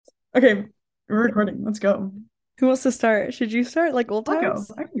Okay, we're recording. Let's go. Who wants to start? Should you start like old I'll go.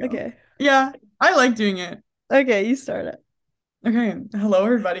 times? I can go. Okay. Yeah, I like doing it. Okay, you start it. Okay, hello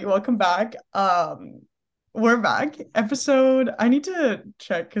everybody. Welcome back. We're back. Episode. I need to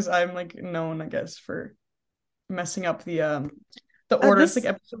check because I'm like known, I guess, for messing up the At order. It's like this,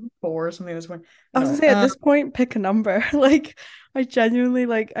 episode four or something this way. I was gonna No. say at this point, pick a number. Like, I genuinely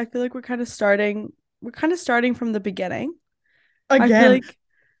I feel like we're kind of starting from the beginning. I feel Again, like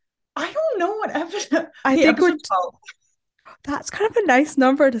I don't know what episode. I Okay, think we're episode 12. that's kind of a nice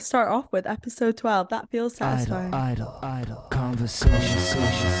number to start off with, episode 12. That feels Idle, satisfying. idle, idle. Conversation,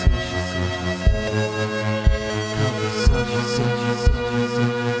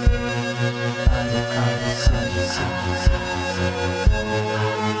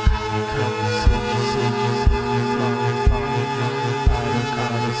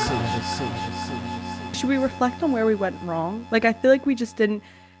 Should we reflect on where we went wrong? Like, I feel like we just didn't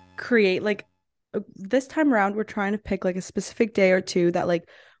create this time around we're trying to pick like a specific day or two that like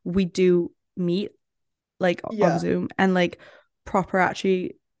we do meet like on Yeah. Zoom and like proper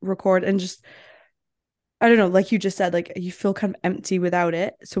actually record and just I don't know, like you just said, like you feel kind of empty without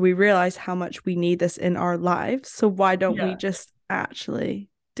it. So we realize how much we need this in our lives. So why don't we Yeah. just actually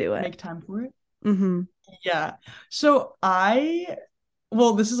do it? Make time for it. Mm-hmm. Yeah.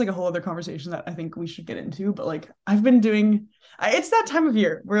 Well, this is like a whole other conversation that I think we should get into, but like I've been doing, it's that time of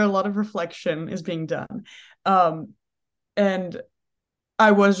year where a lot of reflection is being done. Um, and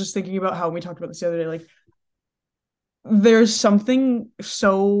I was just thinking about how we talked about this the other day, like there's something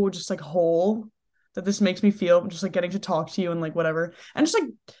so just like whole that this makes me feel just like getting to talk to you and like whatever. And just like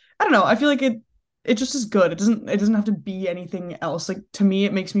I don't know, I feel like it just is good. It doesn't have to be anything else. Like to me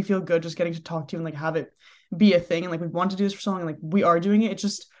it makes me feel good just getting to talk to you and like have it be a thing and like we want to do this for so long and like we are doing it. It's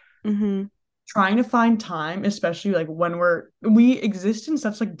just Mm-hmm. trying to find time, especially like when we exist in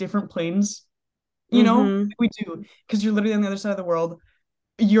such like different planes, you know? Mm-hmm. We do because you're literally on the other side of the world.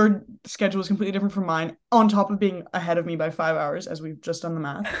 Your schedule is completely different from mine, on top of being ahead of me by 5 hours, as we've just done the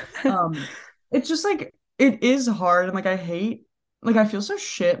math. It's just like it is hard, and like I hate, like I feel so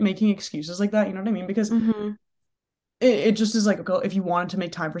shit making excuses like that. You know what I mean? Because Mm-hmm. it just is like, okay, if you wanted to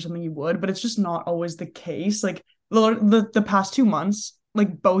make time for something, you would, but it's just not always the case. Like the past 2 months,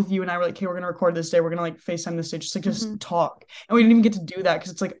 like both you and I were like, okay, we're gonna record this day, we're gonna like FaceTime this day, just like Mm-hmm. just talk, and we didn't even get to do that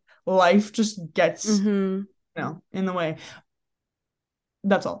because it's like life just gets Mm-hmm. in the way.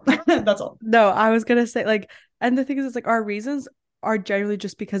 That's all. That's all. No, I was gonna say and the thing is, it's like our reasons are generally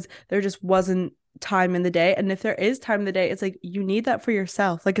just because there just wasn't time in the day, and if there is time in the day, it's like you need that for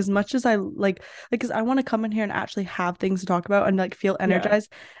yourself. Like as much as because I want to come in here and actually have things to talk about and like feel Yeah.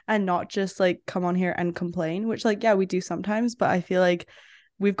 energized, and not just like come on here and complain, which like yeah we do sometimes, but I feel like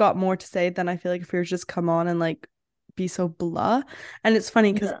we've got more to say than I feel like if we were just come on and like be so blah. And it's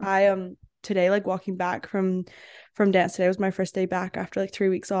funny because Yeah. I today like walking back from dance today was my first day back after like 3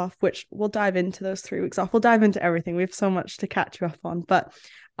 weeks off, which we'll dive into those 3 weeks off. We'll dive into everything. We have so much to catch you up on. But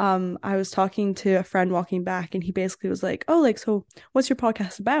I was talking to a friend walking back and he basically was like, oh, like, so what's your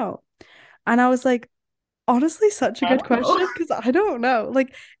podcast about? And I was like, honestly, such a I good don't know. question because I don't know.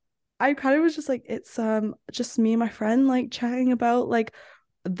 Like I kind of was just like, it's just me and my friend like chatting about like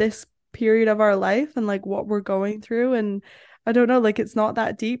this period of our life and like what we're going through. And I don't know, like it's not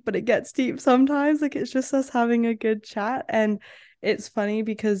that deep, but it gets deep sometimes. Like it's just us having a good chat. And it's funny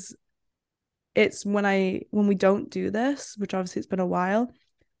because it's when we don't do this, which obviously it's been a while,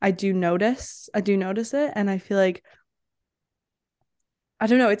 I do notice it. And I feel like I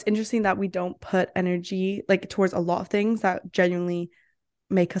don't know, it's interesting that we don't put energy like towards a lot of things that genuinely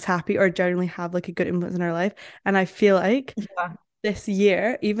make us happy or genuinely have like a good influence in our life. And I feel like Yeah. this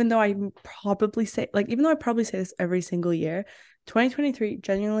year, even though I probably say this every single year, 2023,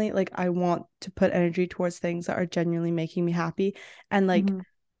 genuinely, like, I want to put energy towards things that are genuinely making me happy and like Mhm.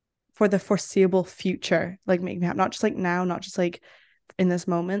 for the foreseeable future, like, make me happy, not just like now, not just like in this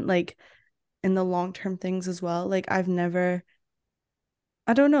moment, like in the long term things as well. Like, I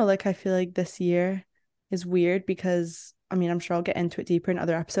don't know, like, I feel like this year is weird because I mean, I'm sure I'll get into it deeper in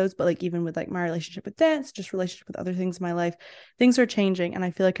other episodes, but like even with like my relationship with dance, just relationship with other things in my life, things are changing. And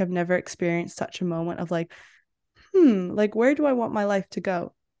I feel like I've never experienced such a moment of like, like where do I want my life to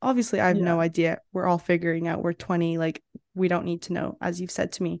go? Obviously, I have no Yeah. idea. We're all figuring out. We're 20, like we don't need to know, as you've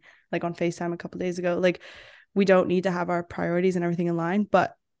said to me, like on FaceTime a couple of days ago. Like we don't need to have our priorities and everything in line.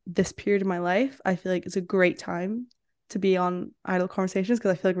 But this period of my life, I feel like it's a great time to be on Idle Conversations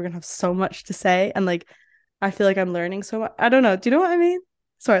because I feel like we're gonna have so much to say and like I feel like I'm learning so much. I don't know. Do you know what I mean?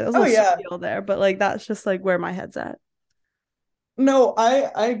 Sorry, that was a Oh little yeah. spiel there, but like that's just like where my head's at. No,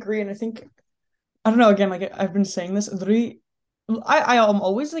 I agree, and I think I don't know. Again, like I've been saying this literally, I am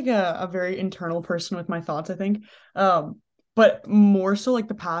always like a very internal person with my thoughts, I think. But more so like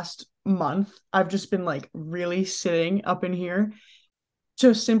the past month, I've just been like really sitting up in here.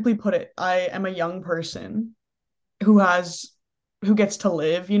 To simply put it, I am a young person who has who gets to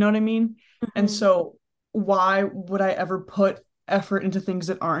live, you know what I mean? And Mhm. so why would I ever put effort into things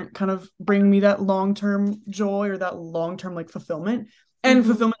that aren't kind of bring me that long-term joy or that long-term like fulfillment and Mhm.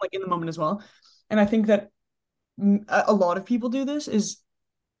 fulfillment like in the moment as well. And I think that a lot of people do this is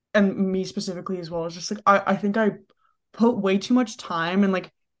and me specifically as well is just like I think I put way too much time and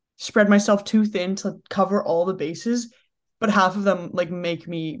like spread myself too thin to cover all the bases, but half of them like make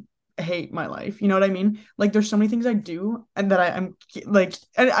me hate my life. You know what I mean? Like there's so many things I do and that I'm like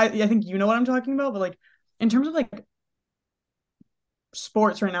and I think you know what I'm talking about, but like in terms of like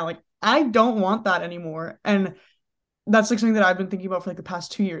sports right now, like I don't want that anymore. And that's like something that I've been thinking about for like the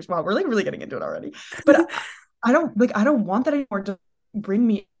past 2 years. Wow, we're like really getting into it already. But I don't want that anymore to bring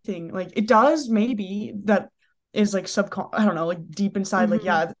me anything. Like it does maybe that is like I don't know, like deep inside, like Mhm.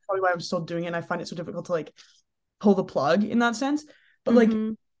 yeah, that's probably why I'm still doing it. And I find it so difficult to like pull the plug in that sense. But like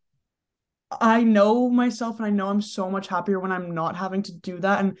Mhm. I know myself and I know I'm so much happier when I'm not having to do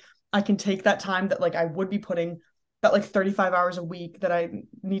that. And I can take that time that like I would be putting that like 35 hours a week that I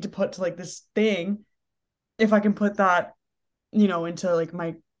need to put to like this thing, if I can put that, into like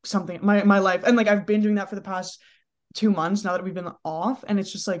my something, my life. And like I've been doing that for the past 2 months now that we've been off. And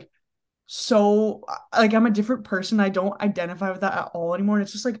it's just like so like I'm a different person. I don't identify with that at all anymore. And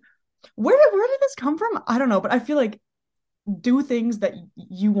it's just like, where did this come from? I don't know, but I feel like do things that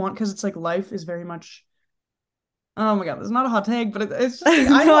you want because it's like life is very much. Oh my God, this is not a hot take, but it's just like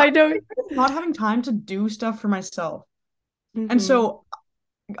I No, don't. I I'm don't. not having time to do stuff for myself, and Mhm. so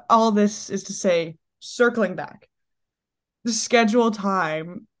all this is to say, circling back, the schedule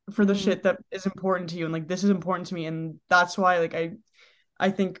time for the Mhm. shit that is important to you, and like this is important to me, and that's why like I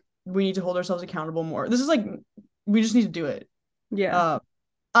think we need to hold ourselves accountable more. This is like we just need to do it. Yeah. Uh,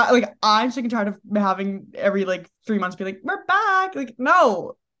 I'm sick and tired of having every like 3 months be like we're back. Like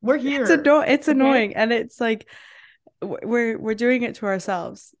no, we're here. It's Okay. annoying, and it's like we're doing it to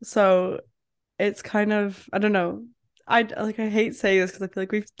ourselves. So it's kind of, I don't know. I hate saying this because I feel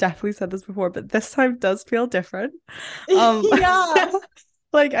like we've definitely said this before, but this time does feel different. Um Yeah.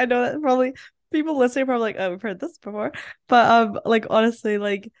 like I know that probably people listening are probably like, oh, we've heard this before. But like honestly,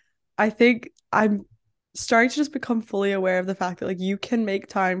 like I think I'm starting to just become fully aware of the fact that like you can make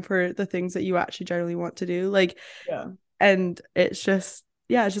time for the things that you actually generally want to do. Like, Yeah. and it's just,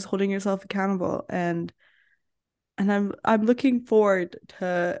 yeah, it's just holding yourself accountable. And I'm looking forward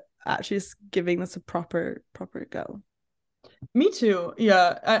to actually just giving this a proper go. Me too.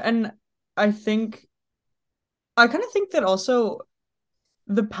 Yeah. And I think I kind of think that also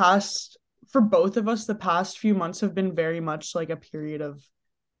the past for both of us, the past few months have been very much like a period of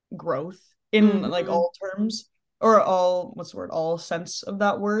growth in like Mm-hmm. all terms or all what's the word, all sense of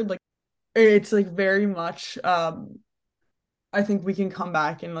that word. Like it's like very much I think we can come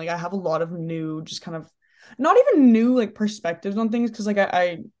back and like I have a lot of new just kind of not even new like perspectives on things because like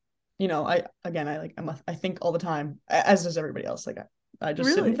I again I like I think all the time as does everybody else. Like I just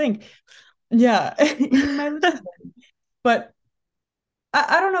sit and Really? think. Yeah, in my little brain. But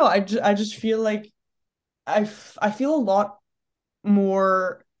I don't know. I just feel like I feel a lot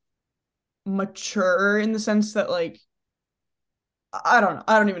more mature in the sense that like I don't know.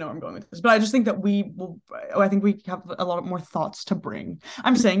 I don't even know where I'm going with this, but I just think that we will. I think we have a lot more thoughts to bring.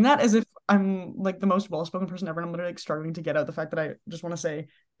 I'm saying that as if I'm like the most well-spoken person ever, and I'm literally like struggling to get out the fact that I just want to say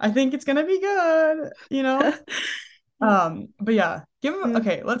I think it's gonna be good, you know. But yeah, Yeah.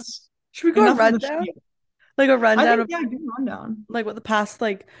 okay. Let's Should we go a enough of the rundown? spiel. Like a I rundown think of yeah, give a rundown. like what the past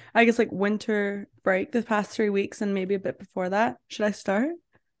like I guess like winter break, the past 3 weeks and maybe a bit before that. Should I start?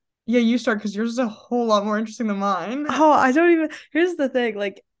 Yeah, you start because yours is a whole lot more interesting than mine. Oh, I don't even, here's the thing.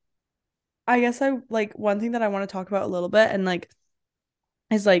 Like I guess I like one thing that I want to talk about a little bit and like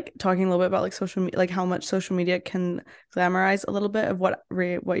is like talking a little bit about like social media, like how much social media can glamorize a little bit of what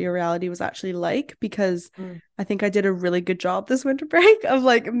your reality was actually like, because Mm. I think I did a really good job this winter break of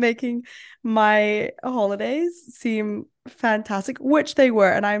like making my holidays seem fantastic, which they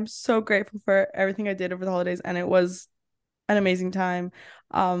were, and I'm so grateful for everything I did over the holidays, and it was an amazing time.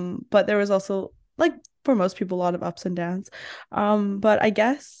 But there was also like for most people a lot of ups and downs. But I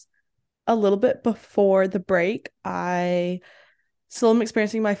guess a little bit before the break, I still am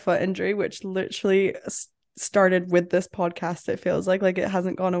experiencing my foot injury, which literally started with this podcast. It feels like it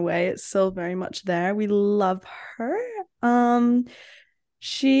hasn't gone away. It's still very much there. We love her.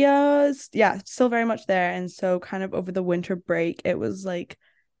 She yeah, still very much there. And so kind of over the winter break, it was like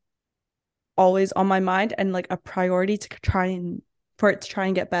always on my mind and like a priority to try and for it to try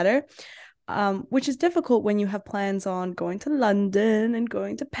and get better. Which is difficult when you have plans on going to London and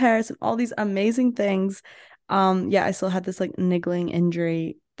going to Paris and all these amazing things. Yeah, I still had this like niggling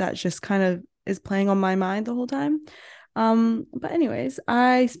injury that just kind of is playing on my mind the whole time. But anyways,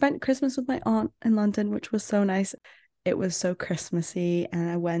 I spent Christmas with my aunt in London, which was so nice. It was so Christmassy, and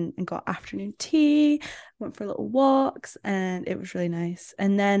I went and got afternoon tea, went for little walks, and it was really nice.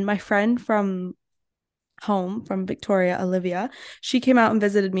 And then my friend from home from Victoria, Olivia, she came out and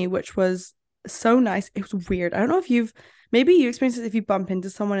visited me, which was so nice. It was weird. I don't know if maybe you experience it if you bump into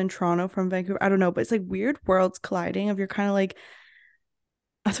someone in Toronto from Vancouver. I don't know, but it's like weird worlds colliding of you're kind of like,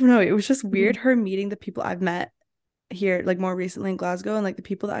 I don't know. It was just weird her meeting the people I've met here like more recently in Glasgow, and like the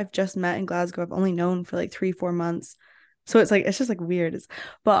people that I've just met in Glasgow I've only known for like 3-4 months. So it's just like weird.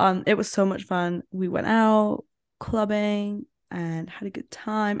 But it was so much fun. We went out clubbing and had a good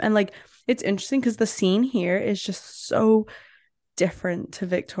time. And like it's interesting because the scene here is just so different to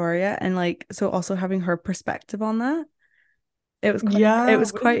Victoria, and like so also having her perspective on that. It was quite and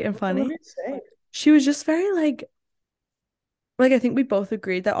What did funny. you say? She was just very like I think we both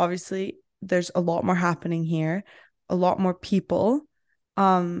agreed that obviously there's a lot more happening here, a lot more people.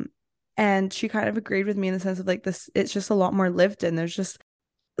 Um and she kind of agreed with me in the sense of like this it's just a lot more lived in. There's just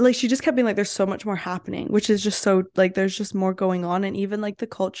like she just kept being like there's so much more happening, which is just so like there's just more going on. And even like the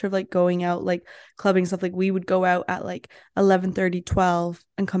culture of like going out like clubbing stuff, like we would go out at like 11:30, 12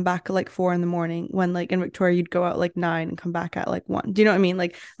 and come back at like 4 in the morning, when like in Victoria you'd go out like 9 and come back at like 1. Do you know what I mean?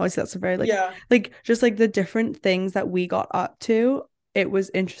 Like obviously that's a very Yeah. like just like the different things that we got up to. It was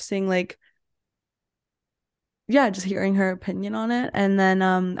interesting, like yeah, just hearing her opinion on it. And then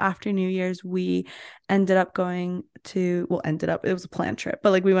after New Year's we ended up going to ended up it was a planned trip,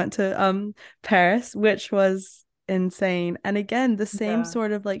 but like we went to Paris, which was insane. And again, the same Yeah.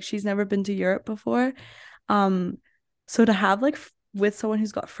 sort of like she's never been to Europe before. Um so to have like with someone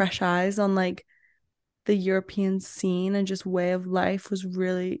who's got fresh eyes on like the European scene and just way of life was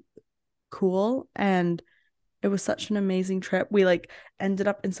really cool. And it was such an amazing trip. We like ended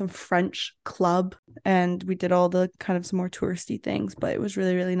up in some French club and we did all the kind of some more touristy things, but it was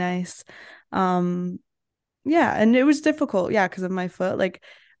really, really nice. Um, yeah, and it was difficult, yeah, because of my foot. Like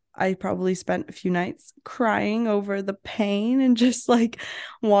I probably spent a few nights crying over the pain and just like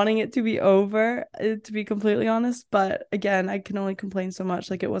wanting it to be over, to be completely honest. But again, I can only complain so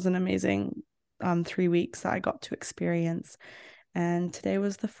much. Like it was an amazing 3 weeks that I got to experience. And today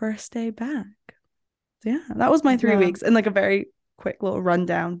was the first day back. Yeah, that was my 3 weeks and like a very quick little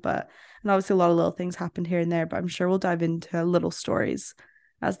rundown. But and obviously a lot of little things happened here and there, but I'm sure we'll dive into little stories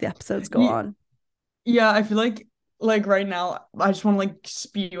as the episodes go on. Yeah, I feel like right now I just want to like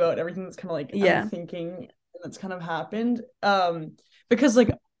spew out everything that's kind of like Yeah. I'm thinking and that's kind of happened. Because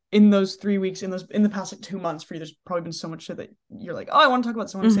like in those 3 weeks, in the past like 2 months for you, there's probably been so much shit that you're like, oh, I want to talk about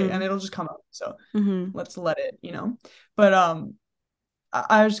someone to say, and it'll just come up. So let's let it. But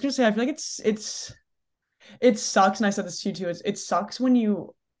I was just gonna say I feel like it sucks, and I said this to you too. It sucks when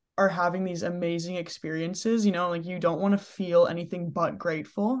you are having these amazing experiences, like you don't want to feel anything but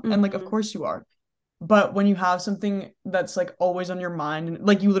grateful. And like of course you are. But when you have something that's like always on your mind, and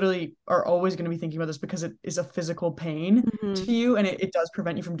like you literally are always going to be thinking about this because it is a physical pain to you, and it does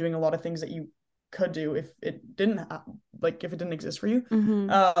prevent you from doing a lot of things that you could do if it didn't if it didn't exist for you.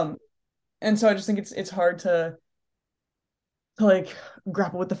 And so I just think it's hard to like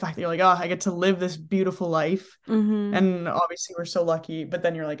grapple with the fact that you're like, oh, I get to live this beautiful life, and obviously we're so lucky, but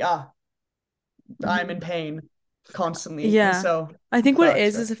then you're like, I'm in pain constantly. Yeah. And so I think what it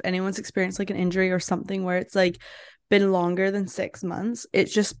is if anyone's experienced like an injury or something where it's like been longer than 6 months, it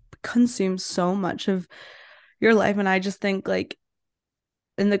just consumes so much of your life. And I just think like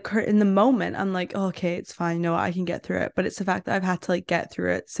in the moment I'm like, oh, okay, it's fine, no, I can get through it. But it's the fact that I've had to like get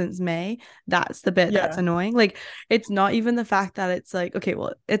through it since May. That's the bit that's annoying. Like it's not even the fact that it's like, okay,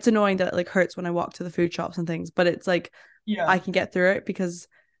 well, it's annoying that it like hurts when I walk to the food shops and things, but it's like I can get through it because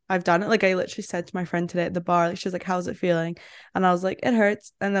I've done it. Like I literally said to my friend today at the bar, like she's like, how's it feeling? And I was like, it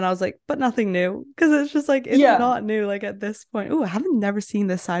hurts. And then I was like, but nothing new, because it's just like it's not new. Like at this point, I haven't never seen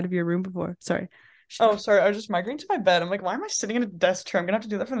this side of your room before. Sorry. Oh, sorry. I was just migrating to my bed. I'm like, why am I sitting at a desk chair? I'm gonna have to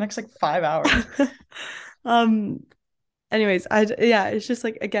do that for the next like 5 hours. Anyways, it's just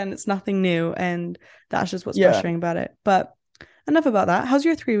like again, it's nothing new, and that's just what's frustrating about it. But enough about that. How's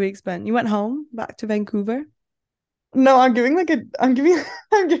your 3 weeks been? You went home back to Vancouver? No, I'm giving like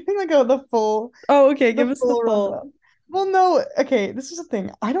the full. Oh, okay. Give us the full. Rundown. Well, no. Okay, this is the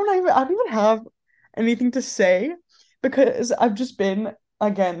thing. I don't even have anything to say because I've just been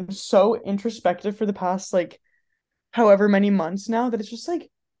again so introspective for the past like however many months now that it's just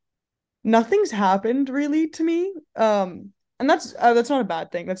like nothing's happened really to me. And that's not a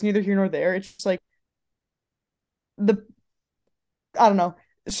bad thing. That's neither here nor there. It's just like the I don't know.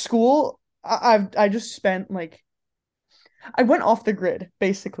 School, I just spent like I went off the grid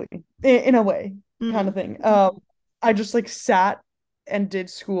basically in a way, kind Mm. of thing. I just like sat and did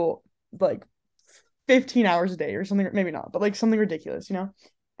school like 15 hours a day or something, maybe not, but like something ridiculous, you know?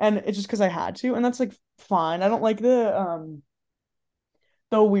 And it's just because I had to, and that's like fine. I don't like the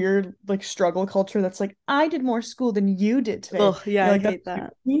weird like struggle culture that's like I did more school than you did today. Oh, yeah, You're I like that's hate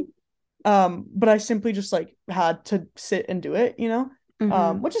that. me. But I simply just like had to sit and do it, you know?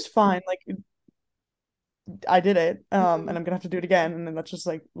 Mm-hmm. Which is fine. Like I did it. Mm-hmm. And I'm gonna have to do it again. And then that's just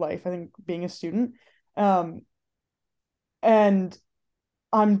like life, I think, being a student. Um, and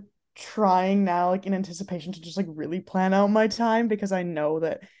I'm trying now, like in anticipation, to just like really plan out my time because I know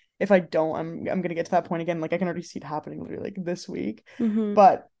that if I don't, I'm gonna get to that point again. Like I can already see it happening literally like this week. Mm-hmm.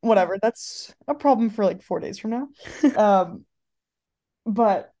 But whatever, that's a problem for like 4 days from now. Um,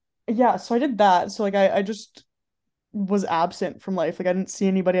 but yeah, so I did that. So like I just was absent from life. Like I didn't see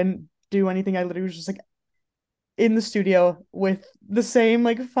anybody, I didn't do anything. I literally was just like in the studio with the same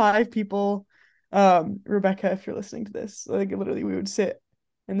like five people. Rebecca, if you're listening to this, like literally we would sit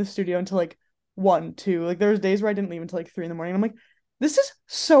in the studio until like 1, 2. Like there was days where I didn't leave until like 3 in the morning. I'm like, this is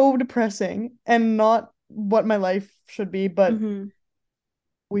so depressing and not what my life should be, but Mm-hmm.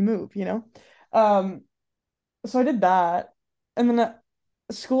 we move, you know? Um, so I did that, and then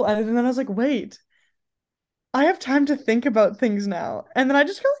school ended, and then I was like, wait, I have time to think about things now. And then I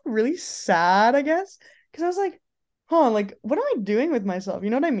just got like really sad, I guess, because I was like, huh, like what am I doing with myself? You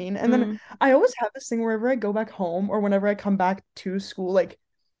know what I mean? And then Mm. I always have this thing wherever I go back home or whenever I come back to school, like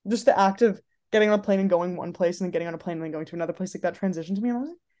just the act of getting on a plane and going one place and then getting on a plane and then going to another place, like that transition to me. And I was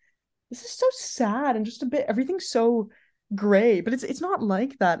like, this is so sad and just a bit everything's so gray, but it's not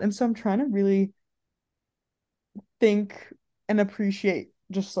like that. And so I'm trying to really think and appreciate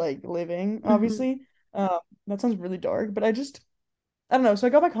just like living, Mm-hmm. obviously. That sounds really dark, but I don't know. So I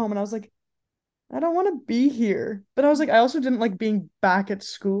got back home and I was like, I don't want to be here. But I was like, I also didn't like being back at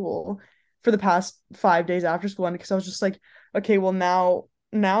school for the past 5 days after school ended because I was just like, okay, well now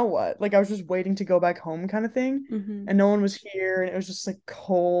what? Like I was just waiting to go back home kind of thing. Mm-hmm. And no one was here and it was just like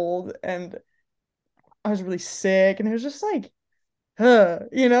cold and I was really sick and it was just like,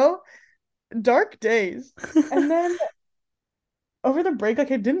 you know, dark days. And then over the break,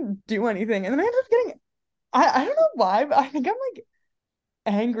 like I didn't do anything. And then I ended up getting I don't know why, but I think I'm like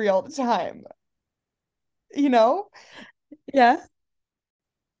angry all the time, you know? Yeah.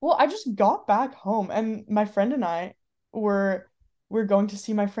 Well, I just got back home and my friend and I were going to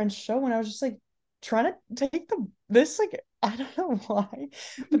see my friend's show and I was just like trying to take this like I don't know why,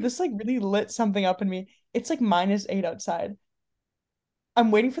 but this like really lit something up in me. It's like -8 outside.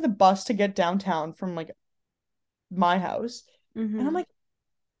 I'm waiting for the bus to get downtown from like my house. And I'm Mm-hmm. like,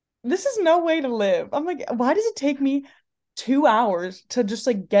 this is no way to live. I'm like, why does it take me 2 hours to just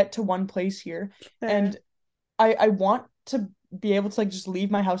like get to one place here? Fair. And I want to be able to like just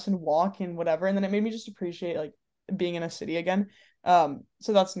leave my house and walk and whatever. And then it made me just appreciate like being in a city again. So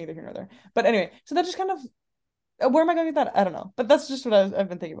that's neither here nor there. But anyway, so that just kind of where am I going with that? I don't know. But that's just what I've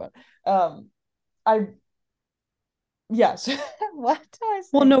been thinking about. I yes. What am I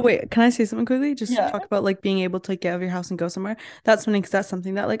Well, saying? no, wait. Can I say something quickly? Just Yeah. talk about like being able to like, get out of your house and go somewhere. That's funny because that's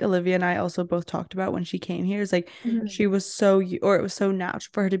something that like Olivia and I also both talked about when she came here. Is like Mhm. she was or it was so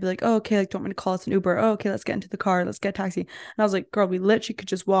natural for her to be like, oh, okay, like, do you want me to call us an Uber? Oh, okay, let's get into the car, let's get a taxi. And I was like, girl, we literally could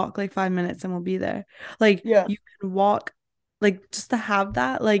just walk like 5 minutes and we'll be there. Like Yeah. you can walk, like just to have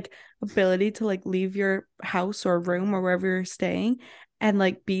that like ability to like leave your house or room or wherever you're staying and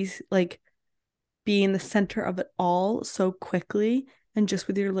like be in the center of it all so quickly and just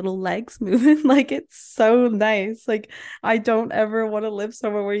with your little legs moving. Like it's so nice. Like I don't ever want to live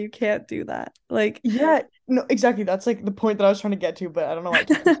somewhere where you can't do that. Like Yeah, no, exactly. That's like the point that I was trying to get to, but I don't know why it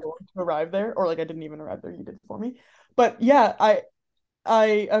took me so long to arrive there, or like I didn't even arrive there. You did for me. But yeah,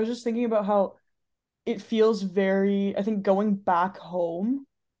 I was just thinking about how it feels very, I think going back home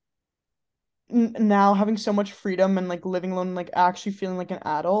now having so much freedom and like living alone, like actually feeling like an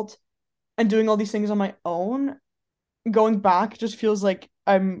adult and doing all these things on my own, going back just feels like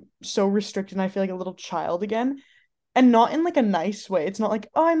I'm so restricted and I feel like a little child again. And not in like a nice way. It's not like,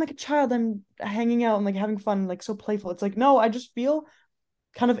 oh, I'm like a child, I'm hanging out and like having fun, like so playful. It's like, no, I just feel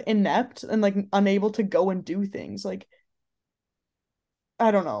kind of inept and like unable to go and do things. Like,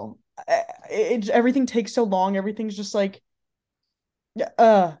 I don't know. Everything takes so long. Everything's just like,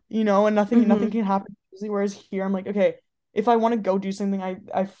 and nothing mhm, can happen easily. Whereas here, I'm like, okay, if I want to go do something,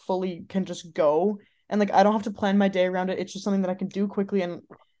 I fully can just go, and like I don't have to plan my day around it. It's just something that I can do quickly, and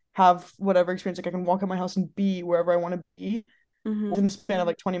have whatever experience. Like I can walk out my house and be wherever I want to be in the span of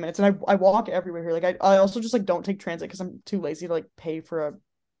like 20 minutes. And I walk everywhere here. Like I also just like don't take transit because I'm too lazy to like pay for a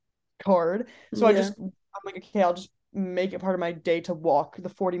card. So I'm like, okay, I'll just make it part of my day to walk the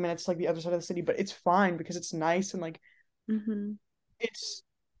 40 minutes to like the other side of the city. But it's fine because it's nice and like it's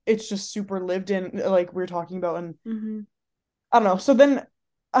just super lived in, like we were talking about. And I don't know. So then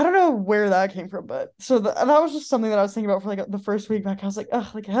I don't know where that came from, but so that was just something that I was thinking about for like the first week back. I was like,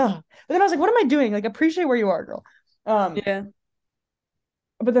 ugh, like, ugh. But then I was like, what am I doing? Like, appreciate where you are, girl. Yeah.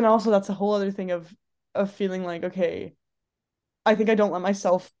 But then also that's a whole other thing of feeling like, okay, I think I don't let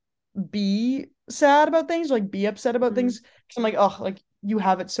myself be sad about things, like be upset about things. Because I'm like, oh, like you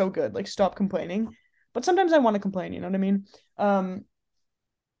have it so good. Like stop complaining. But sometimes I want to complain, you know what I mean?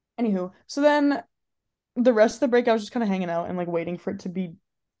 Anywho, so then the rest of the break I was just kind of hanging out and like waiting for it to be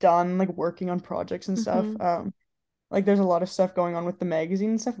done, like working on projects and stuff. Like there's a lot of stuff going on with the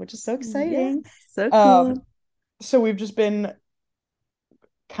magazine and stuff, which is so exciting. So cool. So we've just been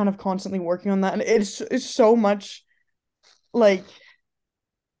kind of constantly working on that, and it's so much like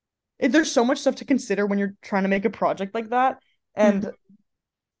there's so much stuff to consider when you're trying to make a project like that. And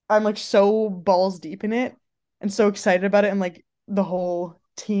I'm like so balls deep in it and so excited about it, and like the whole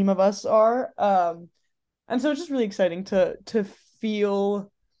team of us are. And so it's just really exciting to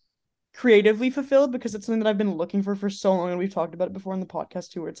feel creatively fulfilled because it's something that I've been looking for so long, and we've talked about it before in the podcast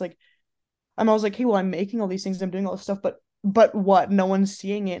too, where it's like I'm always like, hey, well, I'm making all these things, I'm doing all this stuff, but what? No one's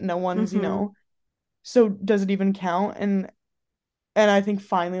seeing it, no one's, you know, so does it even count? And I think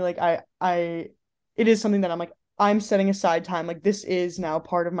finally, like I it is something that I'm like, I'm setting aside time. Like this is now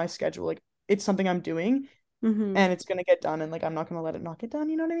part of my schedule. Like it's something I'm doing and it's gonna get done, and like I'm not gonna let it not get done,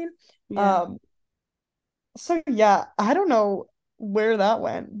 you know what I mean? Yeah. So yeah, I don't know where that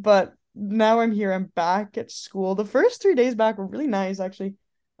went, but now I'm here, I'm back at school. The first 3 days back were really nice actually.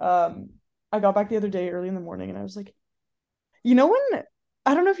 I got back the other day early in the morning and I was like, you know when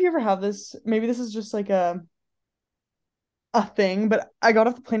I don't know if you ever have this, maybe this is just like a thing, but I got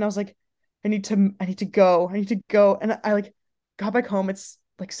off the plane, I was like, I need to go. And I like got back home, it's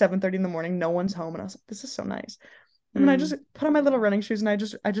like 7:30 in the morning, no one's home, and I was like, this is so nice. And then I just put on my little running shoes and I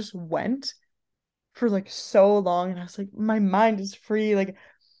just went for like so long, and I was like, my mind is free, like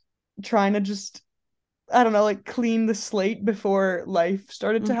trying to just I don't know, like clean the slate before life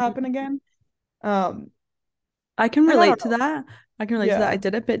started to happen again. I can And I relate don't to know. that. I can relate to that. I Yeah.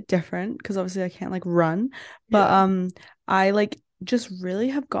 did it a bit different because obviously I can't like run, but Yeah. I like just really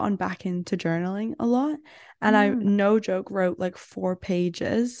have gotten back into journaling a lot, and I no joke wrote like 4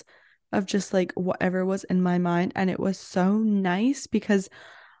 pages of just like whatever was in my mind, and it was so nice because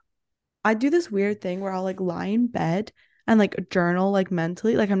I do this weird thing where I'll like lie in bed and like journal like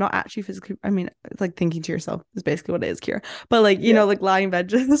mentally. Like I'm not actually physically, I mean, it's like thinking to yourself is basically what it is, Kira. But like, you Yeah. know, like lying in bed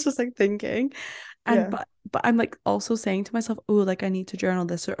just like thinking. And Yeah. but I'm like also saying to myself, oh, like I need to journal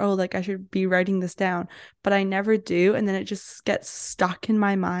this, or oh, like I should be writing this down. But I never do. And then it just gets stuck in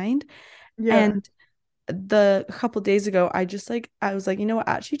my mind. Yeah. And the a couple days ago, I was like, you know what,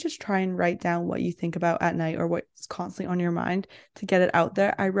 actually just try and write down what you think about at night or what's constantly on your mind to get it out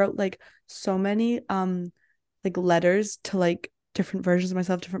there. I wrote like so many like letters to like different versions of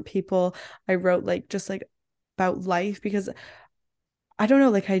myself, different people. I wrote like just like about life because I don't know,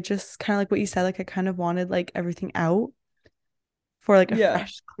 like I just kind of like what you said, like I kind of wanted like everything out for like a Yeah.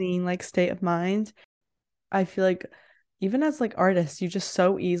 fresh, clean like state of mind. I feel like even as like artists, you just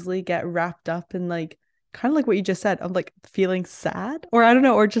so easily get wrapped up in like kind of like what you just said of like feeling sad or I don't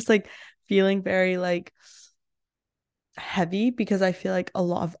know, or just like feeling very like heavy because I feel like a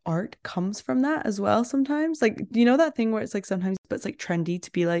lot of art comes from that as well sometimes. Like, you know that thing where it's like sometimes but it's like trendy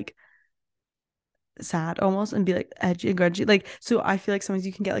to be like sad almost and be like edgy and grungy. Like, so I feel like sometimes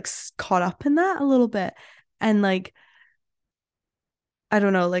you can get like caught up in that a little bit. And like I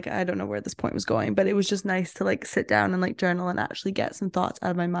don't know, like I don't know where this point was going, but it was just nice to like sit down and like journal and actually get some thoughts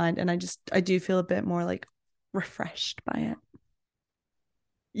out of my mind. And I do feel a bit more like refreshed by it.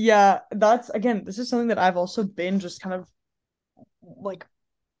 Yeah, that's again, this is something that I've also been just kind of like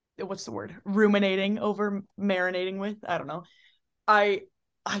what's the word? Ruminating over, marinating with. I don't know. I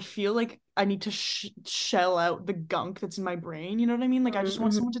I feel like I need to shell out the gunk that's in my brain, you know what I mean? Like I just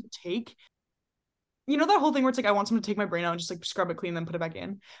want someone to take you know that whole thing where it's like I want someone to take my brain out and just like scrub it clean then put it back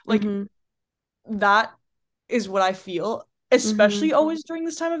in. Like that is what I feel, especially always during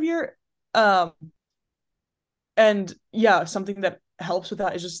this time of year. Um and yeah, something that helps with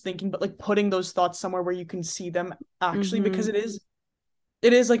that is just thinking, but like putting those thoughts somewhere where you can see them actually, because it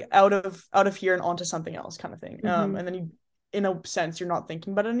is like out of here and onto something else kind of thing. And then you in a sense you're not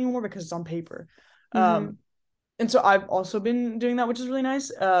thinking about it anymore because it's on paper. And And so I've also been doing that, which is really nice.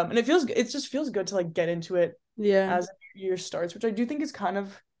 And it just feels good to like get into it Yeah. as the year starts, which I do think is kind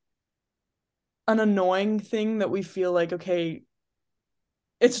of an annoying thing that we feel like, okay,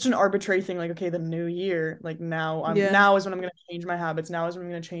 it's such an arbitrary thing, like, okay, the new year, like Yeah. now is when I'm gonna change my habits, now is when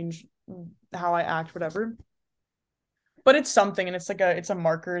I'm gonna change how I act, whatever. But it's something, and it's a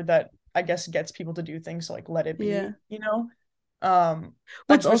marker that I guess gets people to do things, so like let it Yeah. be, you know? Um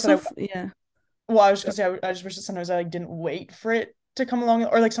I Well, it's just wish also that yeah. I was gonna say I just wish that sometimes I like didn't wait for it to come along,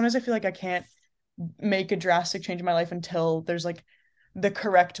 or like sometimes I feel like I can't make a drastic change in my life until there's like the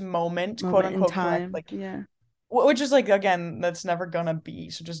correct moment, quote Moment in unquote correct, time. like Yeah. which is like again that's never gonna be,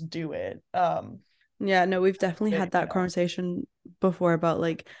 so just do it. Yeah, no, we've definitely had that conversation before about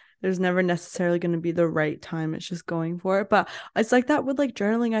like there's never necessarily going to be the right time. It's just going for it. But it's like that with like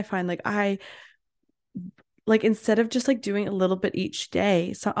journaling, I find like I like instead of just like doing a little bit each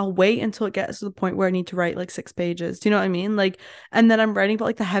day, so I'll wait until it gets to the point where I need to write like 6 pages. Do you know what I mean? Like, and then I'm writing about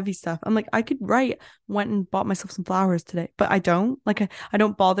like the heavy stuff. I'm like, I could write, went and bought myself some flowers today, but I don't. Like, I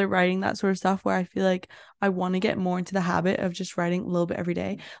don't bother writing that sort of stuff where I feel like I want to get more into the habit of just writing a little bit every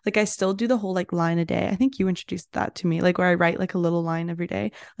day. Like, I still do the whole like line a day. I think you introduced that to me, like where I write like a little line every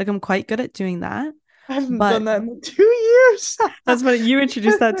day. Like, I'm quite good at doing that. I haven't But done that in 2 years. that's funny. You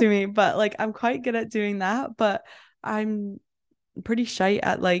introduced that to me, but like I'm quite good at doing that, but I'm pretty shy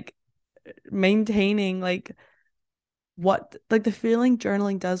at like maintaining like what like the feeling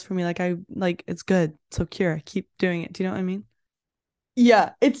journaling does for me. Like I like it's good. So Kira, keep doing it. Do you know what I mean? Yeah,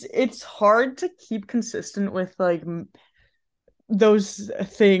 it's hard to keep consistent with like those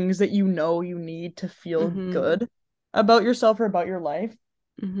things that you know you need to feel Mm-hmm. good about yourself or about your life.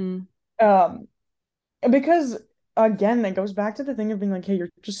 Mm-hmm. Um, because again, it goes back to the thing of being like, hey, you're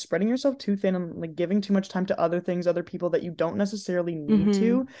just spreading yourself too thin and like giving too much time to other things, other people that you don't necessarily need Mm-hmm.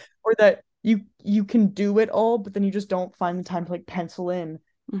 to, or that you can do it all, but then you just don't find the time to like pencil in,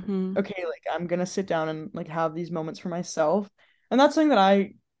 Mm-hmm. okay, like I'm gonna sit down and like have these moments for myself. And that's something that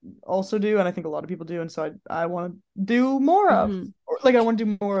I also do, and I think a lot of people do, and so I want to do more of, Mm-hmm. or like I want to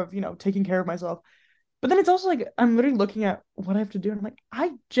do more of, taking care of myself. But then it's also like I'm literally looking at what I have to do, and I'm like, I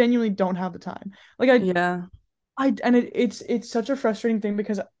genuinely don't have the time. Like Yeah. it's such a frustrating thing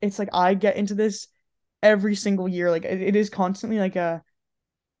because it's like I get into this every single year. Like it is constantly like I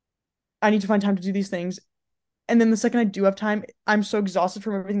need to find time to do these things. And then the second I do have time, I'm so exhausted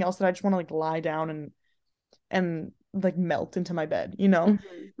from everything else that I just want to like lie down and like melt into my bed, you know?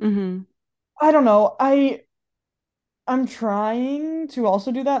 Mm-hmm. Mm-hmm. I don't know. I'm trying to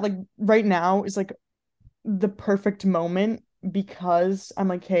also do that. Like right now is like the perfect moment because I'm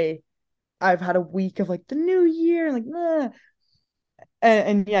like, hey, I've had a week of like the new year, like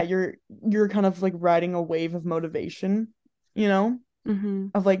and yeah, you're kind of like riding a wave of motivation, you know, Mm-hmm.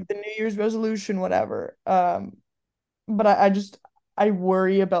 of like the New Year's resolution, whatever. But I just I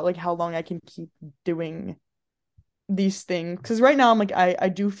worry about like how long I can keep doing these things because right now I'm like I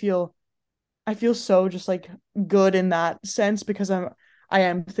feel so just like good in that sense because I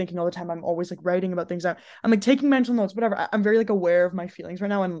am thinking all the time. I'm always like writing about things. I'm like taking mental notes, whatever. I'm very like aware of my feelings right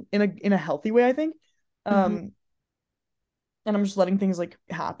now and in a healthy way, I think. Mm-hmm. Um, and I'm just letting things like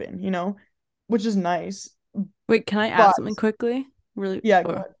happen, which is nice. Wait, can I add But something quickly? Really? yeah,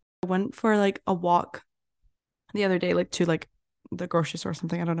 go Oh, ahead. I went for like a walk the other day, like to like the grocery store or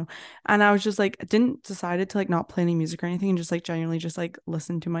something. I don't know. And I was just like, didn't decided to like not play any music or anything and just like genuinely just like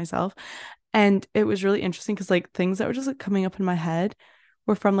listen to myself. And it was really interesting because like things that were just like coming up in my head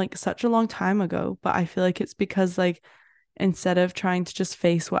were from like such a long time ago. But I feel like it's because like instead of trying to just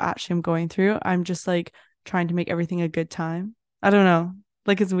face what actually I'm going through, I'm just like trying to make everything a good time. I don't know.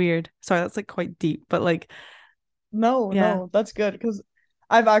 Like it's weird. Sorry, that's like quite deep, but like No, yeah. no, that's good because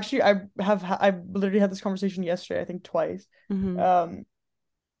I've literally had this conversation yesterday, I think twice. Mm-hmm. Um,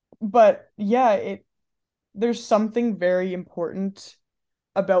 but yeah, there's something very important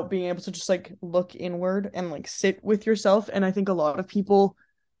about being able to just like look inward and like sit with yourself. And I think a lot of people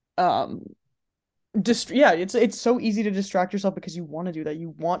um yeah, it's so easy to distract yourself because you want to do that. You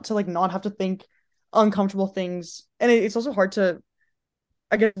want to like not have to think uncomfortable things. And it's also hard to,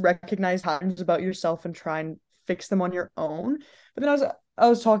 I guess, recognize patterns about yourself and try and fix them on your own. But then I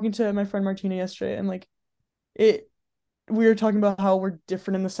was talking to my friend Martina yesterday and like it we were talking about how we're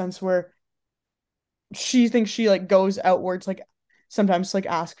different in the sense where she thinks she like goes outwards like sometimes to, like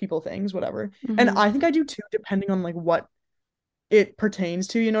ask people things, whatever. And Mm-hmm. I think I do too, depending on like what it pertains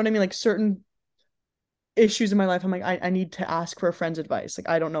to, you know what I mean? Like certain issues in my life, I'm like, I need to ask for a friend's advice. Like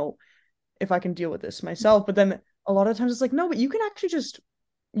I don't know if I can deal with this myself. But then a lot of times it's like, no, but you can actually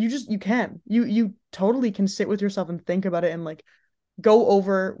you can. You totally can sit with yourself and think about it and like go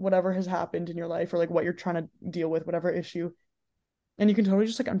over whatever has happened in your life or like what you're trying to deal with, whatever issue. And you can totally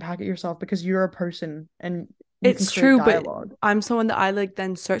just like unpack it yourself because you're a person and you can It's create true, but dialogue. I'm someone that I like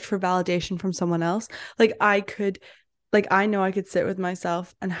then search for validation from someone else. Like I know I could sit with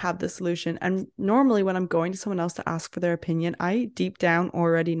myself and have the solution. And normally when I'm going to someone else to ask for their opinion, I deep down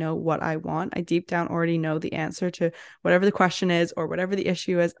already know what I want. I deep down already know the answer to whatever the question is or whatever the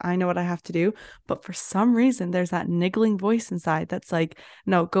issue is. I know what I have to do. But for some reason, there's that niggling voice inside that's like,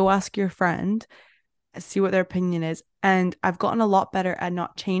 no, go ask your friend, see what their opinion is. And I've gotten a lot better at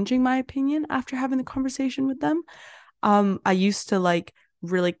not changing my opinion after having the conversation with them. I used to like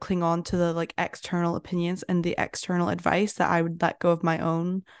really cling on to the like external opinions and the external advice that I would let go of my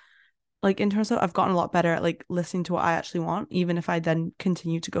own like internal stuff. I've gotten a lot better at like listening to what I actually want, even if I then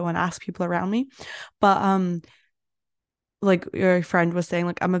continue to go and ask people around me. But like your friend was saying,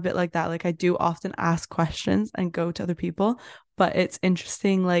 like I'm a bit like that. Like I do often ask questions and go to other people, but it's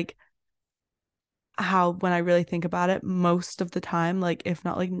interesting like how when I really think about it, most of the time, like if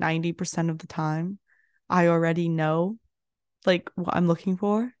not like 90% of the time, I already know like what I'm looking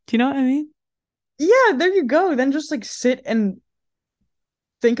for. Do you know what I mean? Yeah, there you go. Then just like sit and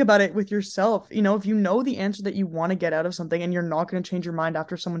think about it with yourself. You know, if you know the answer that you want to get out of something and you're not going to change your mind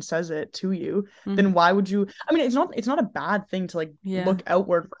after someone says it to you, then why would you? I mean, it's not a bad thing to like Yeah. look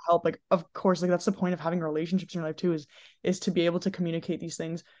outward for help. Like, of course, like that's the point of having relationships in your life too, is to be able to communicate these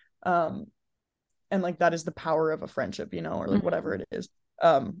things. And like that is the power of a friendship, you know, or like whatever it is.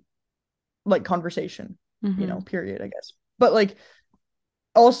 Like conversation, you know, period, I guess. But like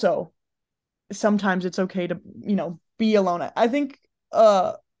also sometimes it's okay to, you know, be alone. I think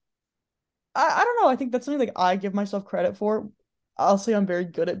I don't know. I think that's something like I give myself credit for. I'll say I'm very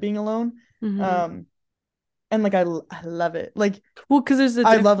good at being alone. Um, and like I love it. Like Well, because there's a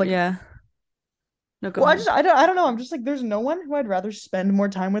I love like yeah. No, go well, ahead. I don't know. I'm just like there's no one who I'd rather spend more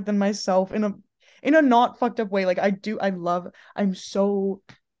time with than myself in a not fucked up way. Like I love I'm so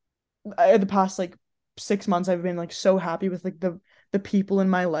the past like 6 months I've been like so happy with like the people in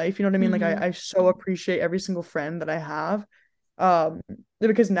my life. You know what I mean? Like I so appreciate every single friend that I have.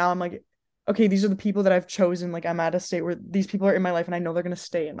 Because now I'm like, okay, these are the people that I've chosen. Like I'm at a state where these people are in my life and I know they're gonna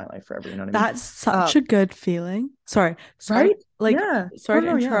stay in my life forever. You know what I mean? That's such a good feeling. Sorry, Right? like Yeah. sorry No,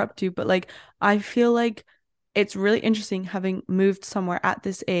 to no, yeah. interrupt you, but like I feel like it's really interesting having moved somewhere at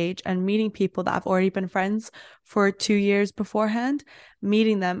this age and meeting people that have already been friends for 2 years beforehand,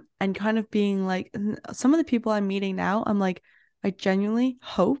 meeting them and kind of being like some of the people I'm meeting now, I'm like, I genuinely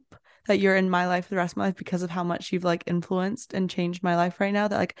hope that you're in my life for the rest of my life because of how much you've like influenced and changed my life right now.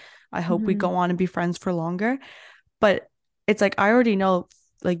 That like I hope we go on and be friends for longer. But it's like I already know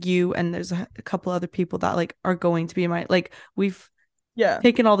like you and there's a couple other people that like are going to be in my like we've Yeah.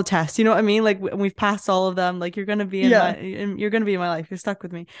 taken all the tests, you know what I mean? Like we've passed all of them. Like you're gonna be in Yeah. my you're gonna be in my life. You're stuck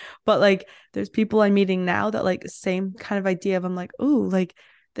with me. But like there's people I'm meeting now that like same kind of idea of I'm like, oh, like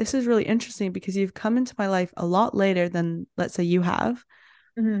this is really interesting because you've come into my life a lot later than let's say you have,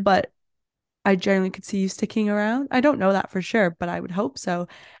 but I generally could see you sticking around. I don't know that for sure, but I would hope so.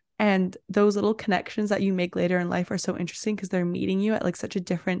 And those little connections that you make later in life are so interesting because they're meeting you at like such a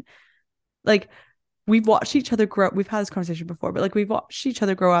different, like we've watched each other grow. We've had this conversation before, but like we've watched each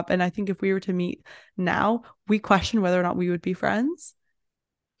other grow up. And I think if we were to meet now, we question whether or not we would be friends.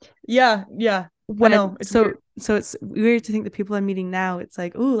 Yeah. Yeah. I When know. It's weird. so it's weird to think the people I'm meeting now, it's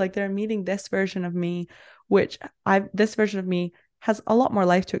like, oh, like they're meeting this version of me, which this version of me has a lot more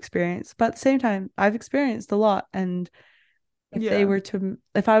life to experience. But at the same time, I've experienced a lot. And Yeah.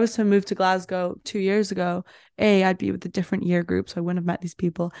 if I was to move to Glasgow 2 years ago, A, I'd be with a different year group, so I wouldn't have met these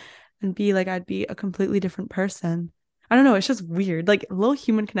people. And B, like I'd be a completely different person. I don't know, it's just weird. Like little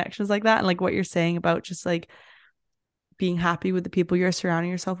human connections like that, and like what you're saying about just like being happy with the people you're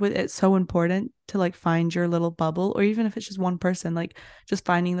surrounding yourself with, it's so important to like find your little bubble, or even if it's just one person, like just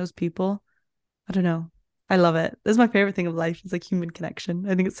finding those people. I don't know. I love it. This is my favorite thing of life is like human connection.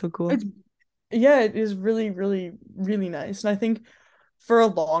 I think it's so cool. It's yeah, it is really, really, really nice. And I think for a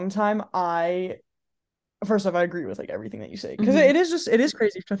long time, first off, I agree with like everything that you say because Mhm. it is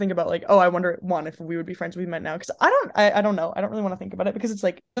crazy to think about like, oh, I wonder one if we would be friends if we met now because I don't know. I don't really want to think about it because it's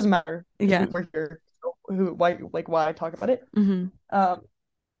like it doesn't matter because Yeah. we're here. So why I talk about it. Hmm. Um,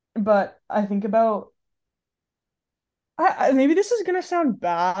 but I think about maybe this is gonna sound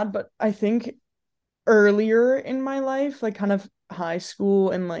bad, but I think earlier in my life, like kind of high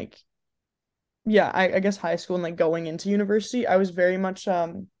school and like yeah, I guess high school and like going into university, I was very much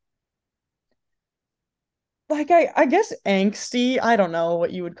like I guess angsty. I don't know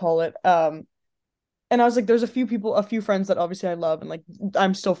what you would call it. And I was like, there's a few friends that obviously I love, and like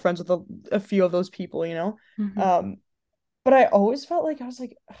I'm still friends with a few of those people, you know. Hmm. Um, but I always felt like I was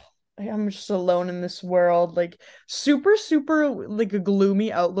like, "Ugh, I'm just alone in this world," like super, super like a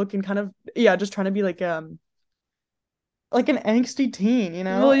gloomy outlook and kind of yeah, just trying to be like an angsty teen, you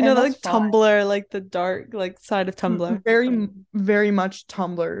know? Well, you know, And that's like fine. Tumblr, like the dark like side of Tumblr. Very much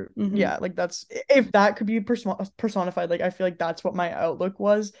Tumblr. Mm-hmm. Yeah, like that's if that could be personified, like I feel like that's what my outlook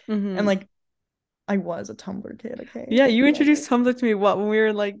was. And Mm-hmm. like I was a Tumblr kid, okay? Yeah, you Whatever. introduced Tumblr to me what when we were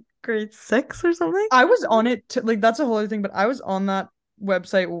in like grade 6 or something? I was on it to, like that's a whole other thing, but I was on that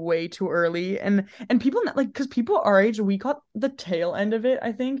website way too early and people like because people our age we caught the tail end of it,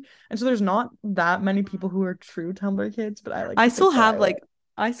 I think. And so there's not that many people who are true Tumblr kids, but I like I to still think that have I was. like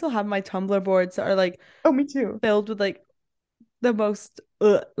I still have my Tumblr boards that are like Oh, me too. filled with like the most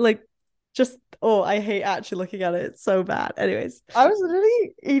like just I hate actually looking at it. It's so bad. Anyways. I was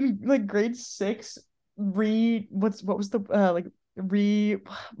literally in like grade six what was the like re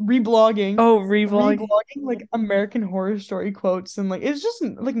reblogging Oh, revlog. reblogging like American Horror Story quotes and like it's just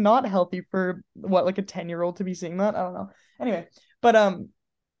like not healthy for what like a 10-year-old to be seeing that. I don't know. Anyway, but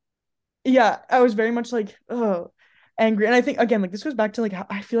yeah, I was very much like oh angry. And I think again like this goes back to like how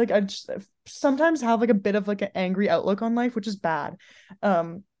I feel like I just sometimes have like a bit of like an angry outlook on life, which is bad.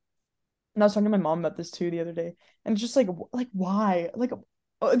 And I was talking to my mom about this too the other day, and it's just like why? Like,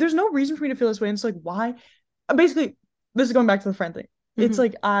 there's no reason for me to feel this way. And it's like why? Basically, this is going back to the friend thing. It's Mm-hmm.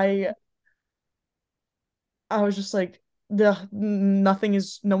 like I was just like the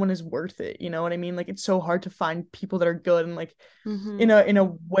no one is worth it. You know what I mean? Like it's so hard to find people that are good, and like Mm-hmm. in a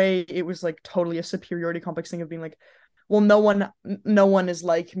way, it was like totally a superiority complex thing of being like, well, no one is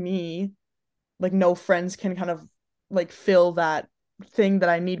like me. Like no friends can kind of like fill that thing that